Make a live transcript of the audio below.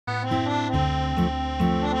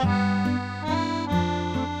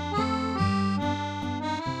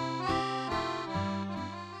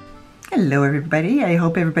Hello everybody, I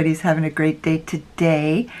hope everybody's having a great day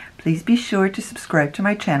today. Please be sure to subscribe to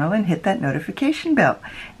my channel and hit that notification bell.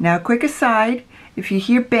 Now, quick aside, if you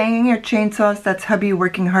hear banging or chainsaws, that's hubby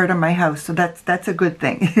working hard on my house, so that's a good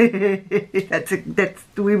thing.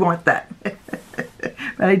 We want that.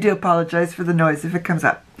 But I do apologize for the noise if it comes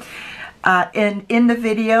up. And in the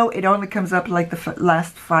video, it only comes up like the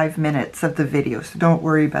last 5 minutes of the video, so don't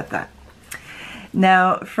worry about that.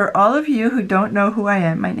 Now, for all of you who don't know who I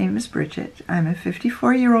am, my name is Bridget. I'm a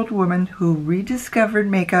 54-year-old woman who rediscovered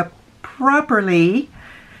makeup properly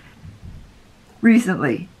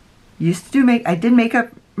recently. I did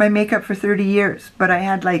my makeup for 30 years, but I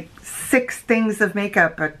had like 6 things of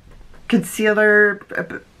makeup: a concealer,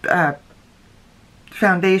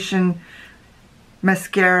 foundation,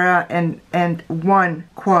 mascara, and one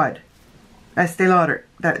quad, Estee Lauder.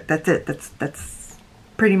 That's it. That's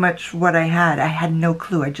pretty much what I had. I had no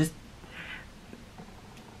clue. And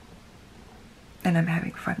I'm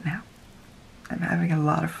having fun now. I'm having a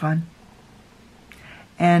lot of fun.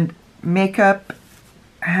 And makeup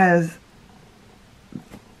has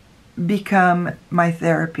become my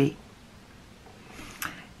therapy.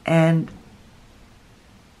 And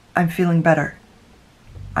I'm feeling better.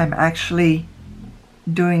 I'm actually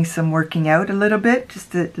doing some working out a little bit,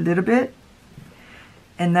 just a little bit.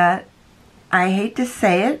 And that, I hate to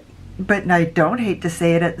say it, but I don't hate to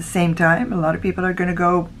say it at the same time. A lot of people are going to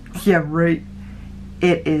go, yeah, right.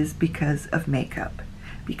 It is because of makeup.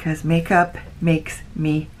 Because makeup makes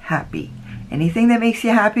me happy. Anything that makes you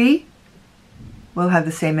happy will have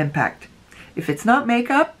the same impact. If it's not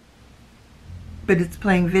makeup, but it's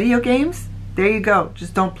playing video games, there you go.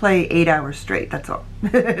 Just don't play 8 hours straight, that's all.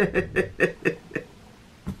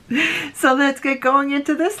 So let's get going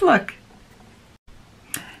into this look.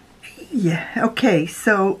 Yeah, okay,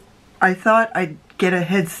 so I thought I'd get a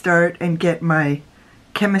head start and get my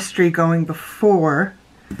chemistry going before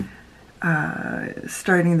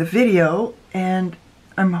starting the video, and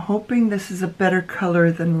I'm hoping this is a better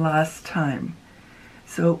color than last time.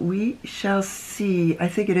 So we shall see. I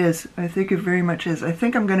think it is. I think it very much is. I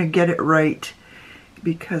think I'm going to get it right,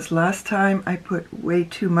 because last time I put way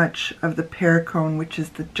too much of the Pericone, which is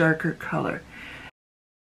the darker color.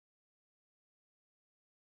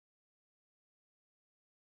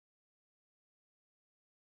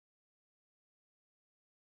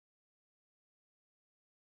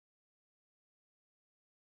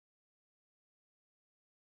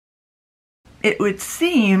 It would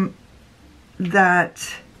seem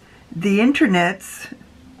that the internets,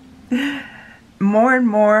 more and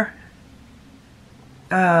more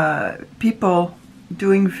people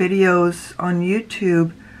doing videos on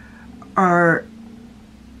YouTube are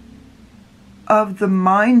of the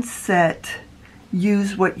mindset,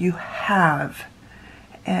 use what you have.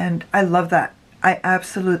 And I love that. I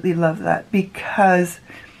absolutely love that, because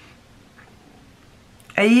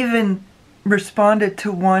I even responded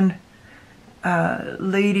to one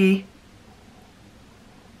lady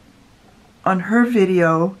on her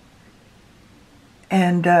video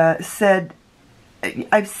and said,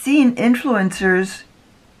 I've seen influencers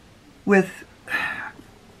with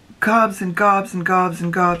gobs and gobs and gobs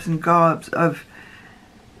and gobs and gobs of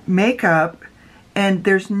makeup, and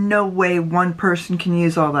there's no way one person can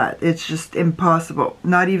use all that. It's just impossible,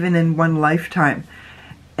 not even in one lifetime.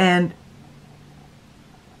 And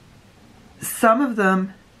some of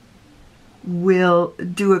them will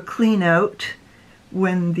do a clean out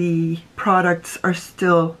when the products are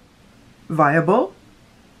still viable,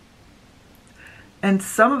 and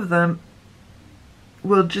some of them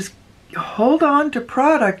will just hold on to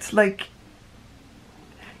products like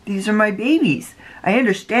these are my babies. I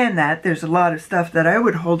understand that there's a lot of stuff that I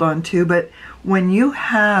would hold on to, but when you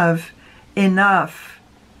have enough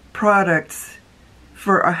products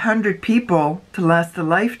for 100 people to last a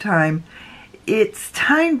lifetime, it's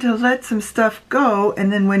time to let some stuff go.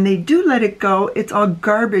 And then when they do let it go, it's all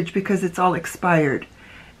garbage because it's all expired.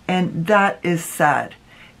 And that is sad.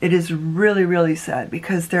 It is really, really sad,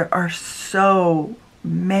 because there are so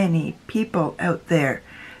many people out there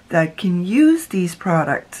that can use these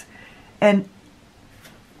products. And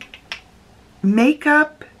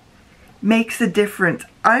makeup makes a difference.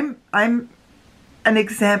 I'm an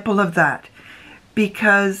example of that,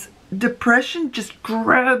 because depression just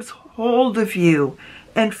grabs hold of you,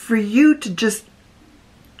 and for you to just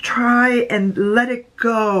try and let it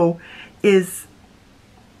go is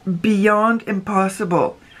beyond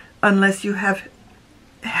impossible unless you have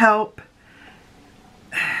help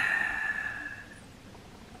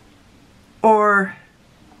or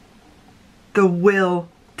the will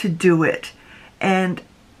to do it. And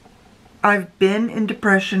I've been in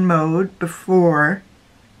depression mode before,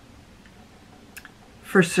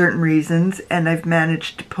 for certain reasons, and I've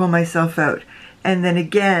managed to pull myself out. And then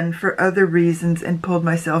again for other reasons and pulled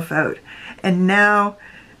myself out. And now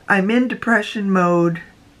I'm in depression mode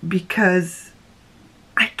because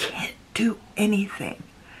I can't do anything.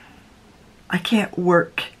 I can't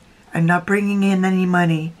work. I'm not bringing in any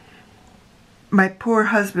money. My poor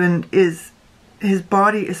husband his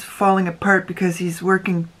body is falling apart because he's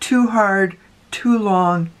working too hard, too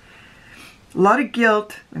long. A lot of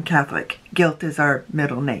guilt. I'm Catholic. Guilt is our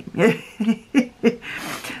middle name.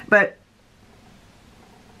 But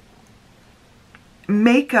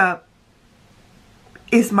makeup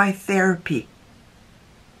is my therapy.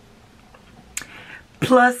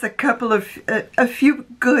 Plus a few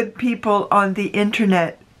good people on the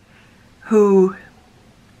internet who,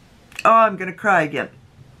 oh, I'm gonna cry again.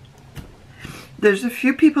 There's a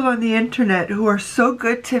few people on the internet who are so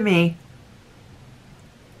good to me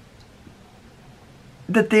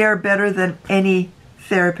that they are better than any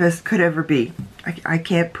therapist could ever be. I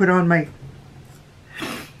can't put on my,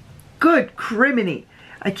 good criminy,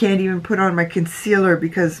 I can't even put on my concealer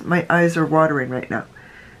because my eyes are watering right now.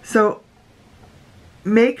 So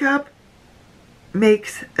makeup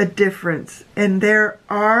makes a difference, and there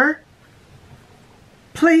are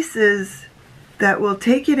places that will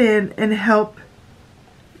take it in and help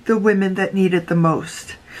the women that need it the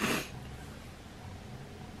most.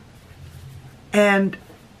 And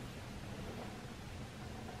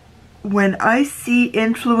when I see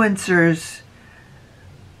influencers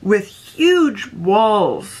with huge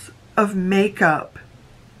walls of makeup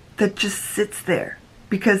that just sits there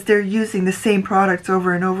because they're using the same products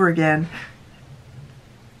over and over again.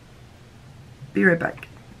 Be right back.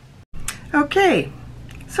 Okay,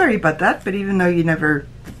 sorry about that, but even though you never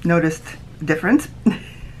noticed a difference,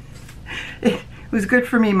 it was good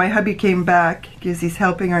for me. My hubby came back because he's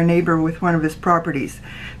helping our neighbor with one of his properties.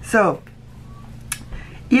 So,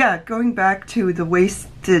 yeah, going back to the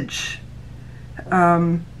wastage,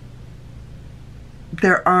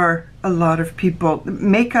 there are a lot of people.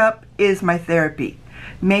 Makeup is my therapy.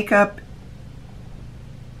 Makeup,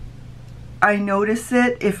 I notice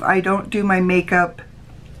it if I don't do my makeup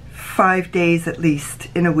 5 days at least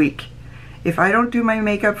in a week. If I don't do my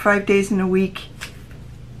makeup 5 days in a week,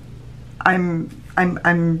 I'm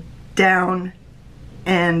down,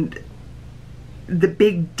 and the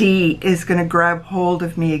big D is going to grab hold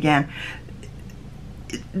of me again.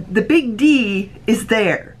 The big D is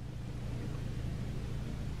there,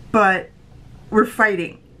 but we're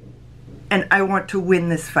fighting, and I want to win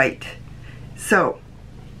this fight. So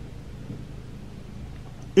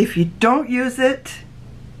if you don't use it,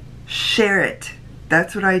 share it.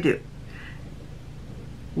 That's what I do.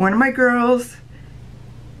 One of my girls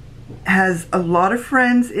has a lot of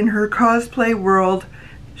friends in her cosplay world.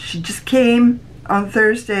 She just came on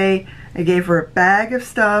Thursday. I gave her a bag of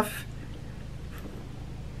stuff.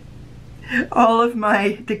 All of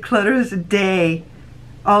my declutters a day,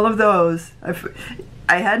 all of those.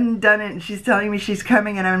 I hadn't done it, and she's telling me she's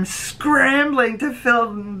coming, and I'm scrambling to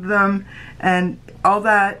fill them and all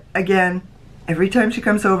that. Again, every time she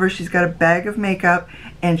comes over, she's got a bag of makeup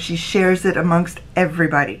and she shares it amongst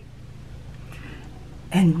everybody.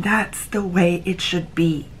 And that's the way it should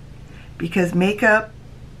be, because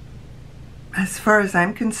as far as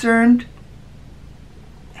I'm concerned,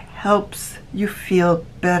 helps you feel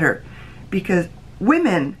better. Because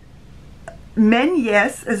women, men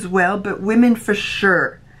yes as well, but women for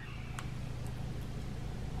sure,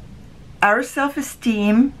 our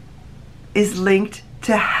self-esteem is linked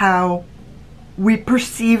to how we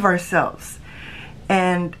perceive ourselves,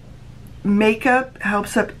 and makeup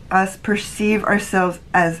helps us perceive ourselves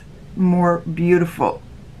as more beautiful.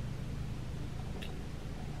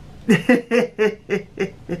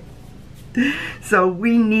 So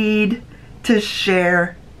we need to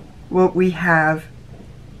share what we have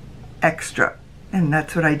extra, and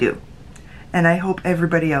that's what I do, and I hope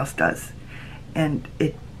everybody else does. And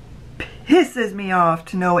it pisses me off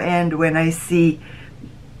to no end when I see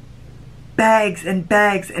bags and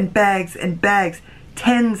bags and bags and bags,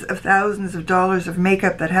 tens of thousands of dollars of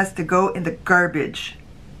makeup that has to go in the garbage,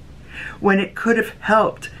 when it could have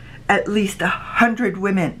helped at least 100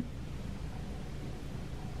 women.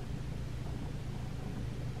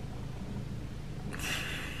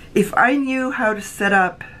 If I knew how to set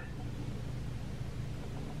up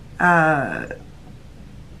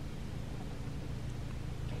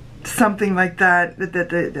something like that,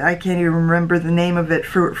 I can't even remember the name of it,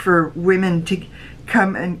 for women to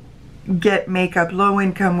come and get makeup,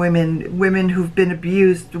 low-income women, women who've been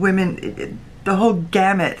abused, women, the whole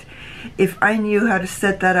gamut. If I knew how to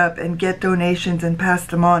set that up and get donations and pass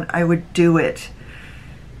them on, I would do it.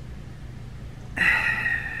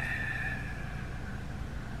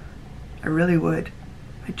 I really would.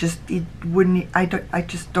 I just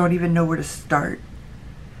don't even know where to start.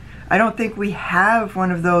 I don't think we have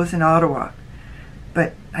one of those in Ottawa,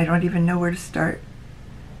 but I don't even know where to start.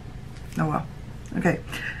 Oh well. Okay.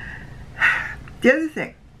 The other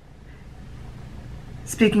thing,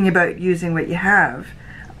 speaking about using what you have,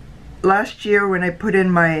 last year when I put in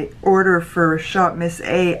my order for Shop Miss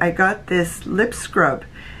A, I got this lip scrub.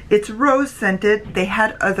 It's rose scented. They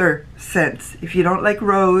had other scents. If you don't like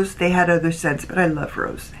rose, they had other scents, but I love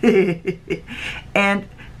rose. And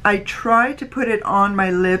I try to put it on my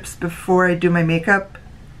lips before I do my makeup.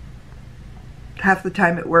 Half the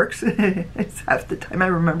time it works. It's half the time I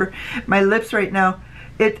remember. My lips right now,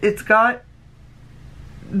 it's got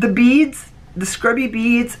the beads, the scrubby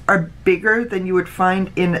beads are bigger than you would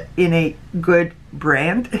find in a good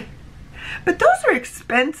brand. But those are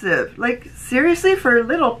expensive. Like, seriously, for a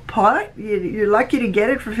little pot, you're lucky to get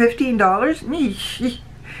it for $15?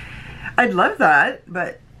 I'd love that,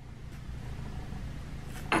 but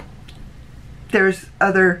there's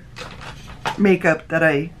other makeup that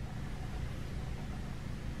I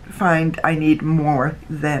find I need more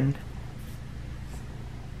than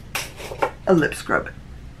a lip scrub.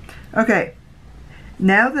 Okay.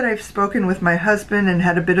 Now that I've spoken with my husband and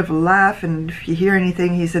had a bit of a laugh, and if you hear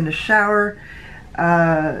anything, he's in the shower,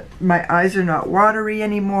 my eyes are not watery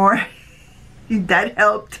anymore. That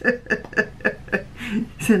helped.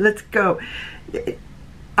 So let's go.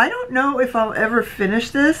 I don't know if I'll ever finish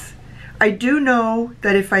this. I do know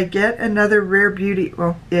that if I get another Rare Beauty,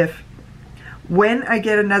 well, when I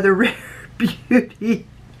get another Rare Beauty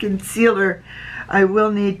concealer, I will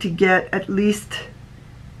need to get at least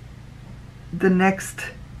the next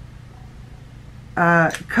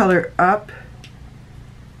color up.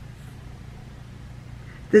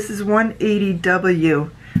 This is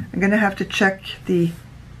 180W. I'm gonna have to check the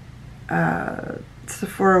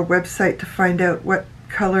Sephora website to find out what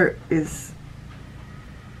color is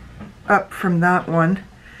up from that one.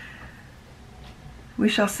 We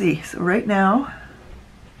shall see. So right now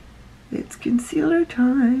it's concealer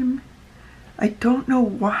time. I don't know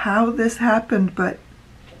how this happened, but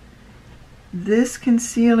this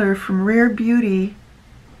concealer from Rare Beauty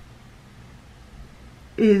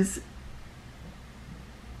is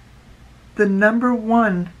the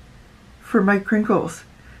 #1 for my crinkles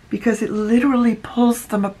because it literally pulls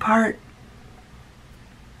them apart.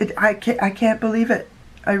 I can't believe it.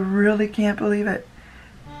 I really can't believe it.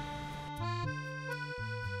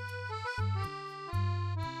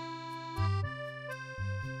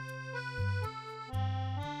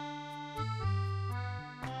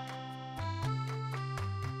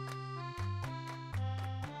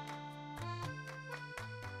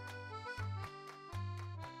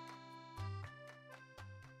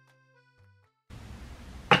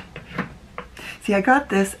 See, I got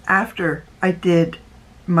this after I did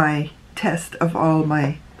my test of all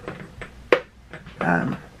my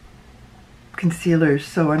concealers,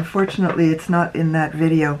 so unfortunately it's not in that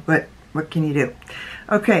video, but what can you do?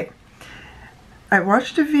 Okay, I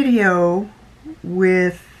watched a video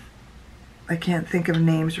with, I can't think of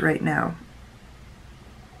names right now.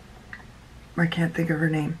 I can't think of her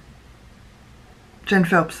name. Jen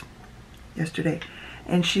Phelps, yesterday,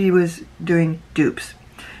 and she was doing dupes.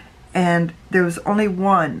 And there was only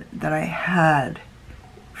one that I had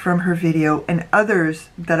from her video and others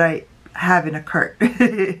that I have in a cart.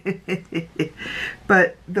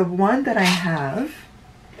 But the one that I have,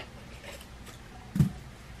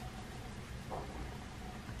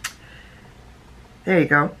 there you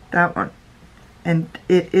go, that one. And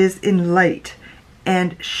it is in light.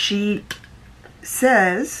 And she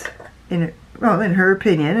says, in her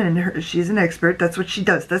opinion, and she's an expert, that's what she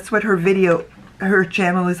does. That's what her video, her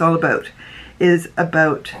channel is all about, is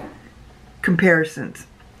about comparisons.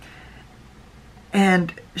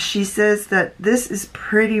 And she says that this is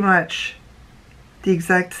pretty much the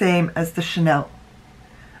exact same as the Chanel.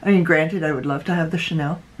 I mean, granted, I would love to have the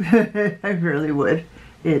Chanel. I really would.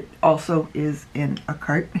 It also is in a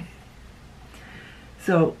cart.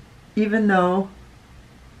 So even though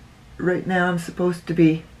right now I'm supposed to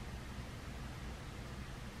be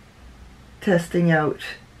testing out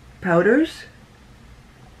powders,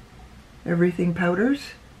 everything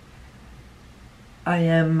powders, I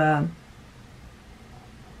am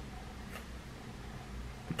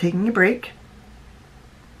taking a break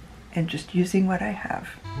and just using what I have.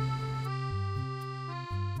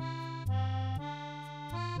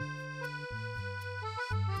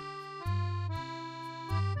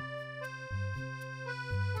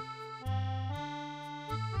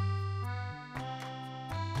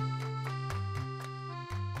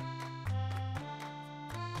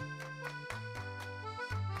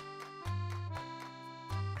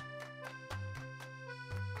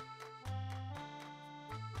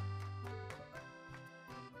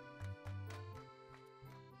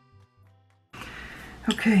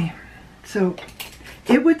 Okay, so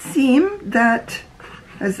it would seem that,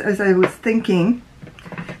 as I was thinking,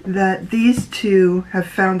 that these two have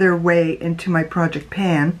found their way into my project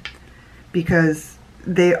pan because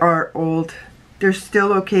they are old. They're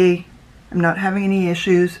still okay. I'm not having any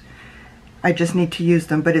issues. I just need to use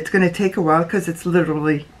them, but it's going to take a while because it's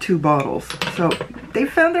literally 2 bottles. So they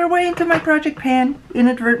found their way into my project pan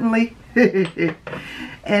inadvertently.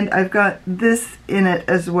 And I've got this in it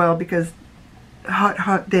as well because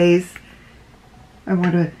hot days, I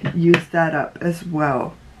want to use that up as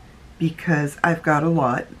well because I've got a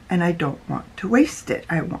lot and I don't want to waste it.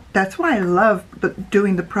 That's why I love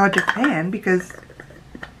doing the project pan, because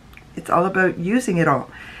it's all about using it all.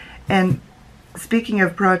 And speaking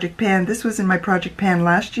of project pan, this was in my project pan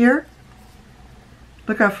last year.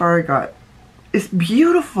 Look how far I got. It's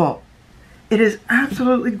beautiful. It is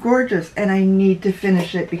absolutely gorgeous, and I need to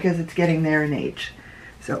finish it because it's getting there in age.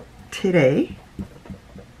 So today,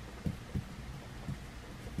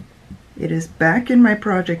 it is back in my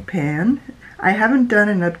project pan. I haven't done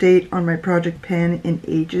an update on my project pan in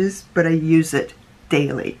ages, but I use it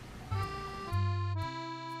daily.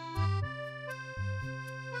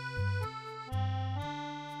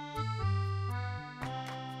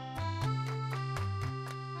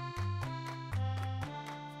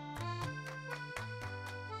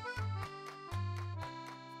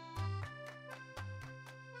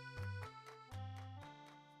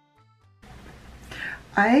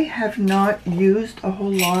 I have not used a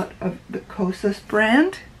whole lot of the Kosas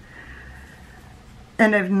brand,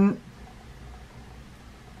 and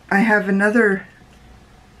I have another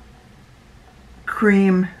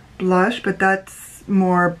cream blush, but that's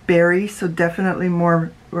more berry, so definitely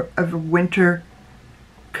more of a winter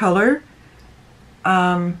color.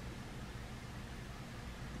 But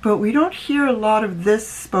we don't hear a lot of this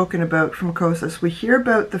spoken about from Kosas. We hear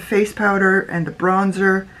about the face powder and the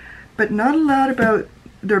bronzer, but not a lot about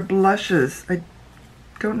their blushes. I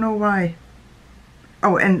don't know why.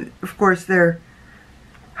 Oh, and of course their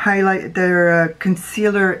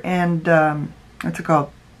concealer and what's it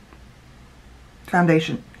called?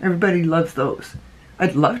 Foundation. Everybody loves those.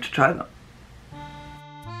 I'd love to try them.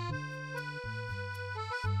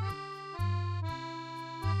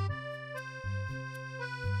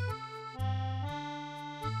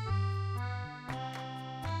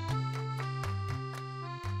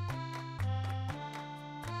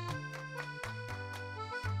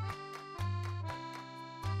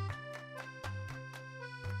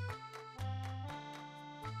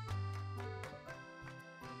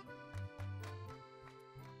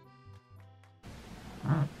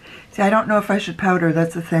 See, I don't know if I should powder,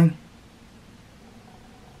 that's the thing.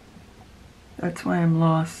 That's why I'm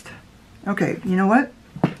lost. Okay, you know what?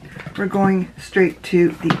 We're going straight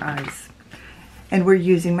to the eyes. And we're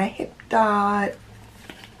using my Hip Dot.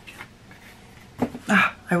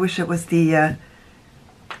 Ah, I wish it was the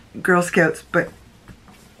Girl Scouts, but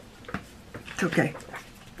it's okay.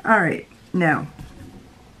 Alright, now.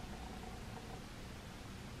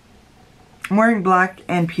 I'm wearing black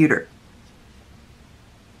and pewter.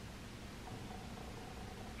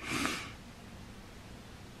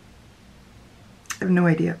 I have no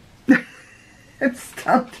idea. I'm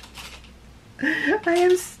stumped. I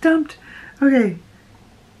am stumped. Okay.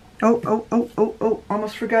 Oh,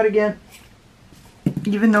 almost forgot again.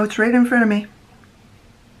 Even though it's right in front of me.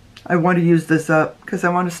 I want to use this up because I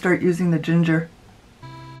want to start using the ginger.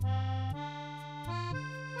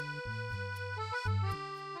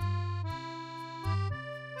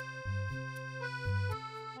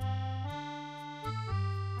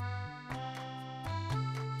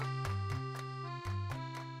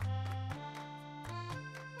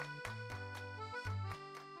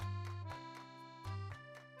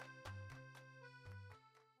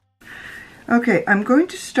 Okay, I'm going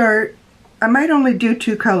to start, I might only do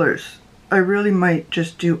 2 colors. I really might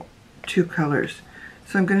just do 2 colors.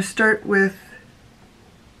 So I'm going to start with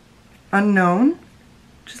Unknown,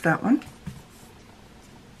 which is that one.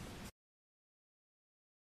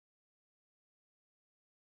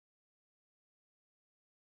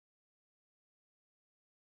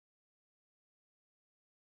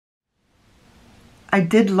 I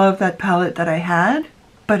did love that palette that I had,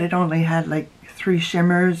 but it only had like 3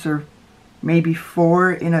 shimmers or maybe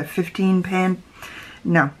 4 in a 15 pan.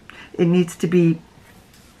 No, it needs to be,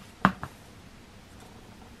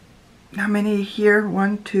 how many here?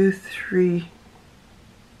 1, 2, 3,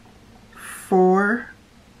 4.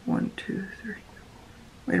 1, 2, 3.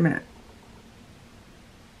 Wait a minute.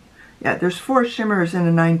 Yeah, there's 4 shimmers in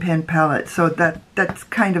a 9 pan palette, so that's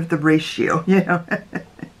kind of the ratio, you know.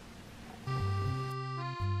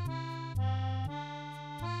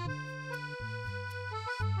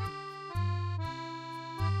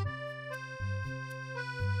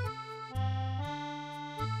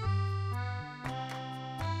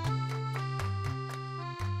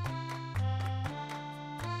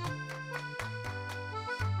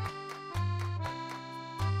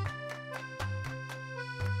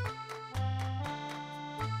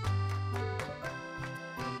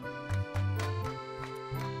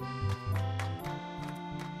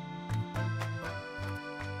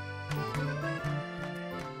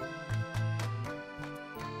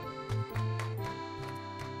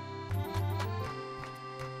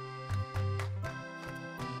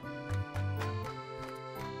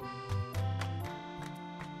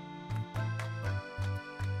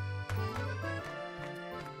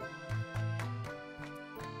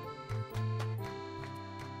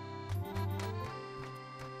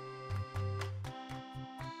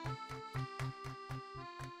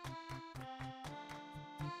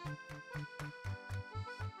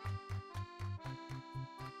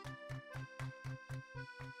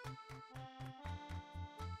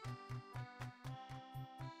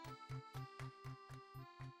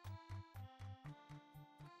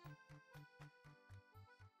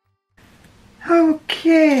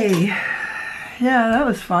 Okay. Yeah, that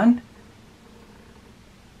was fun.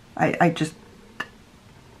 I'm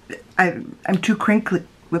too crinkly.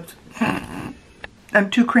 Whoops. I'm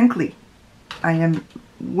too crinkly. I am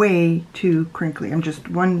way too crinkly. I'm just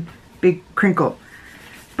one big crinkle.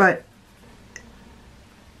 But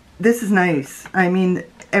this is nice. I mean,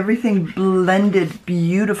 everything blended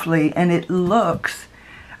beautifully, and it looks,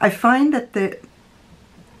 I find that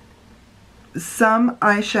some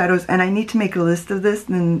eyeshadows, and I need to make a list of this,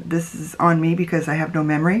 and this is on me because I have no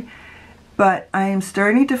memory, but I am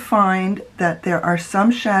starting to find that there are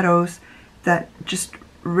some shadows that just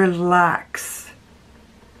relax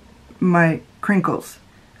my crinkles,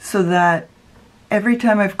 so that every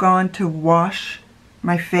time I've gone to wash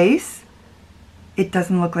my face, it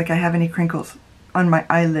doesn't look like I have any crinkles on my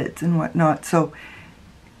eyelids and whatnot. So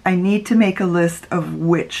I need to make a list of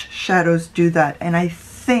which shadows do that, and I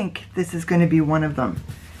think this is going to be one of them.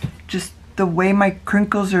 Just the way my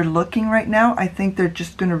crinkles are looking right now, I think they're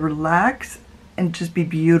just going to relax and just be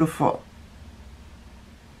beautiful.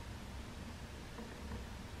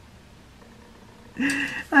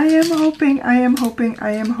 I am hoping.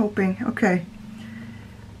 Okay.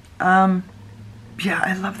 Yeah,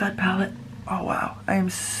 I love that palette. Oh wow, I am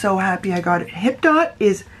so happy I got it. Hip Dot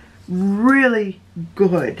is really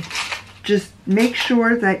good. Just make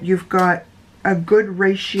sure that you've got a good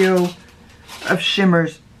ratio of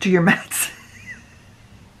shimmers to your mattes.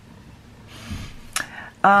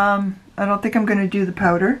 I don't think I'm going to do the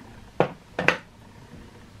powder.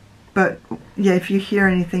 But yeah, if you hear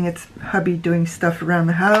anything, it's hubby doing stuff around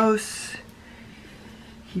the house.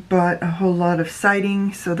 He bought a whole lot of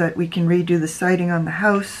siding so that we can redo the siding on the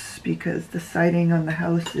house, because the siding on the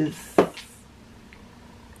house is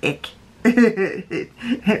ick.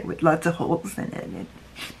 With lots of holes in it.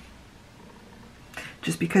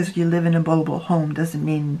 Just because you live in a mobile home doesn't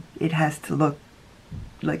mean it has to look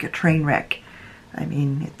like a train wreck. I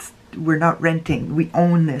mean, we're not renting. We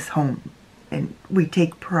own this home, and we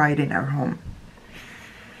take pride in our home.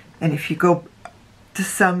 And if you go to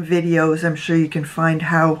some videos, I'm sure you can find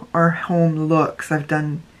how our home looks. I've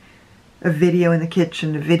done a video in the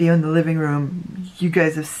kitchen, a video in the living room. You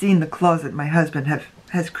guys have seen the closet my husband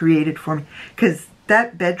has created for me. Because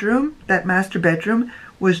that bedroom, that master bedroom,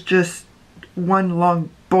 was just one long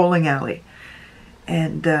bowling alley.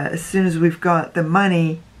 And as soon as we've got the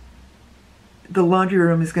money, the laundry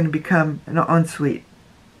room is going to become an ensuite.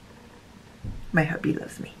 My hubby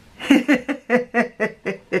loves me.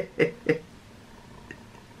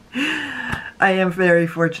 I am very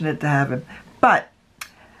fortunate to have him. But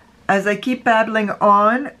as I keep babbling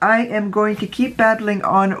on, I am going to keep babbling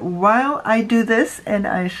on while I do this, and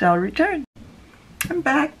I shall return. I'm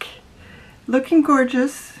back, looking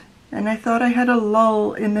gorgeous, and I thought I had a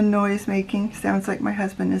lull in the noise making. Sounds like my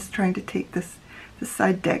husband is trying to take the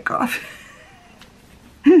side deck off.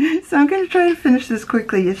 So I'm going to try to finish this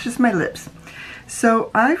quickly. It's just my lips.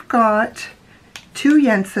 So I've got 2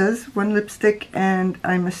 Yensas, 1 lipstick, and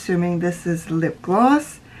I'm assuming this is lip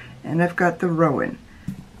gloss, and I've got the Rowan.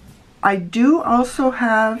 I do also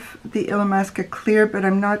have the Illamasqua Clear, but I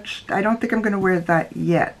don't think I'm going to wear that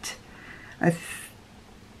yet. I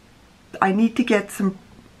need to get some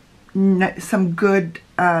good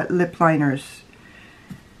lip liners.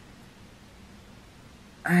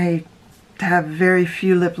 I have very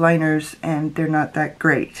few lip liners, and they're not that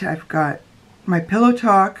great. I've got my Pillow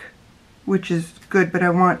Talk, which is good, but I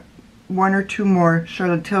want 1 or 2 more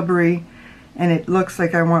Charlotte Tilbury, and it looks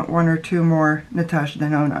like I want 1 or 2 more Natasha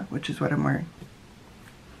Denona, which is what I'm wearing.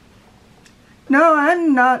 No,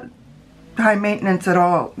 I'm not high maintenance at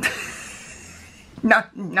all.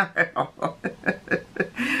 Not at all.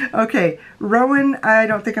 Okay, Rowan, I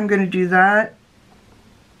don't think I'm going to do that.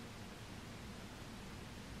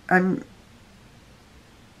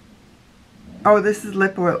 Oh, this is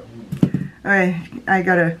lip oil. Alright, I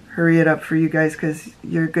gotta hurry it up for you guys because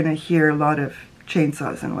you're gonna hear a lot of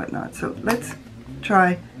chainsaws and whatnot. So let's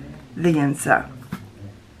try the Yensa.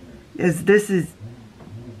 This is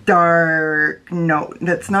dark. No,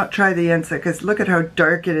 let's not try the Yensa because look at how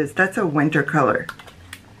dark it is. That's a winter color.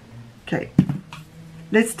 Okay,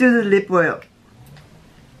 let's do the lip oil.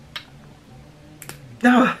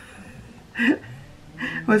 Oh, I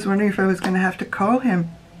was wondering if I was gonna have to call him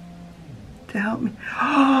to help me.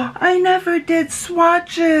 Oh, I never did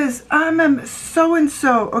swatches. I'm a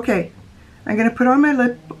so-and-so. Okay, I'm going to put on my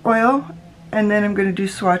lip oil, and then I'm going to do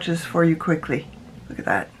swatches for you quickly. Look at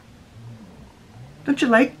that. Don't you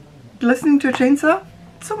like listening to a chainsaw?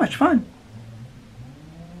 It's so much fun.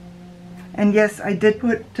 And yes, I did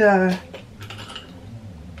put this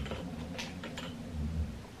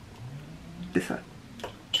on.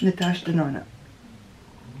 Natasha Denona.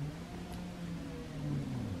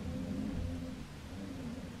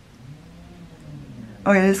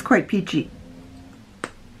 Oh yeah, it's quite peachy.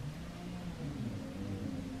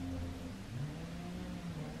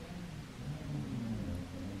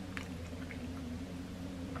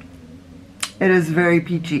 It is very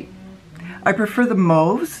peachy. I prefer the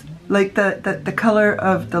mauves, like the color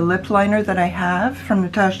of the lip liner that I have from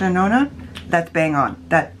Natasha Denona. That's bang on.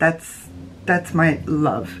 That's my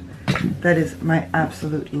love. That is my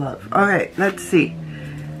absolute love. All right, let's see.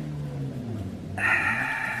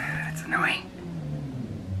 That's annoying.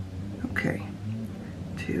 Okay,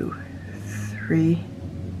 2, 3,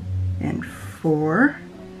 and 4.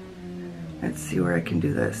 Let's see where I can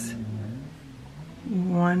do this.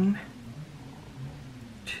 1,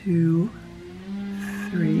 2,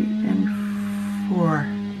 3, and 4.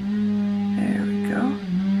 There we go.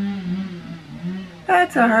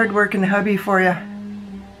 That's a hard working hubby for you.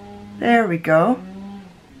 There we go.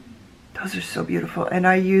 Those are so beautiful. And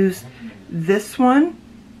I used this one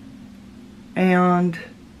and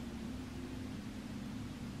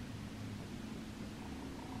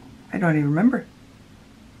I don't even remember.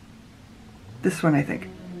 This one, I think.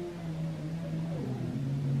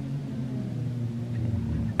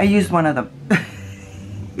 I used one of them.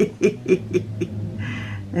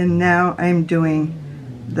 And now I'm doing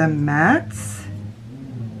the mattes.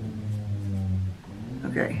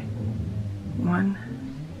 Okay. 1,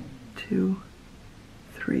 2,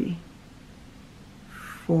 3,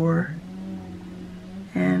 4,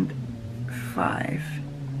 and 5.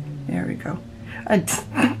 There we go. I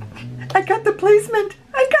got the placement.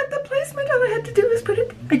 I got the placement. All I had to do was put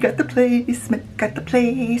it. I got the placement. Got the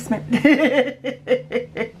placement.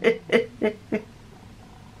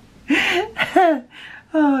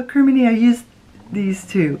 Oh, Criminy, I used these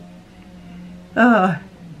two.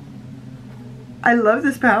 I love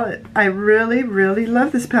this palette. I really, really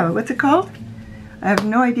love this palette. What's it called? I have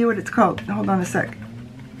no idea what it's called. Hold on a sec.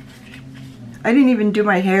 I didn't even do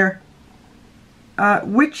my hair.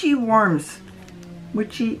 Witchy Warms.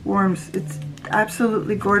 Witchy Warms. It's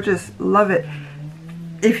absolutely gorgeous. Love it.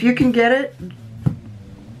 If you can get it,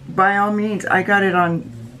 by all means. I got it on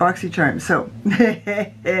BoxyCharm, so.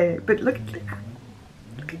 But look at this.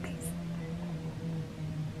 Look at these.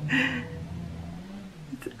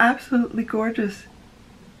 It's absolutely gorgeous.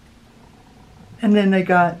 And then I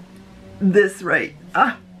got this right.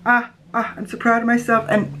 I'm so proud of myself.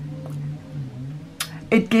 And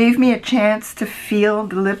it gave me a chance to feel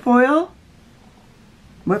the lip oil.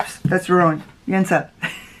 Whoops, that's wrong. Yensa.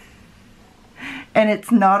 And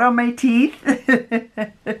it's not on my teeth.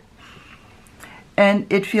 And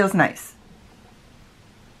it feels nice.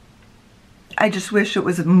 I just wish it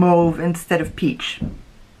was mauve instead of peach.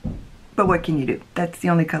 But what can you do? That's the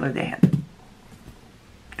only color they had.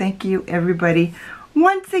 Thank you, everybody,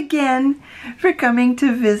 once again for coming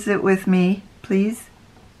to visit with me. Please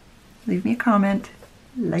leave me a comment,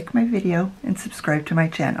 like my video, and subscribe to my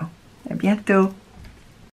channel. A bientôt.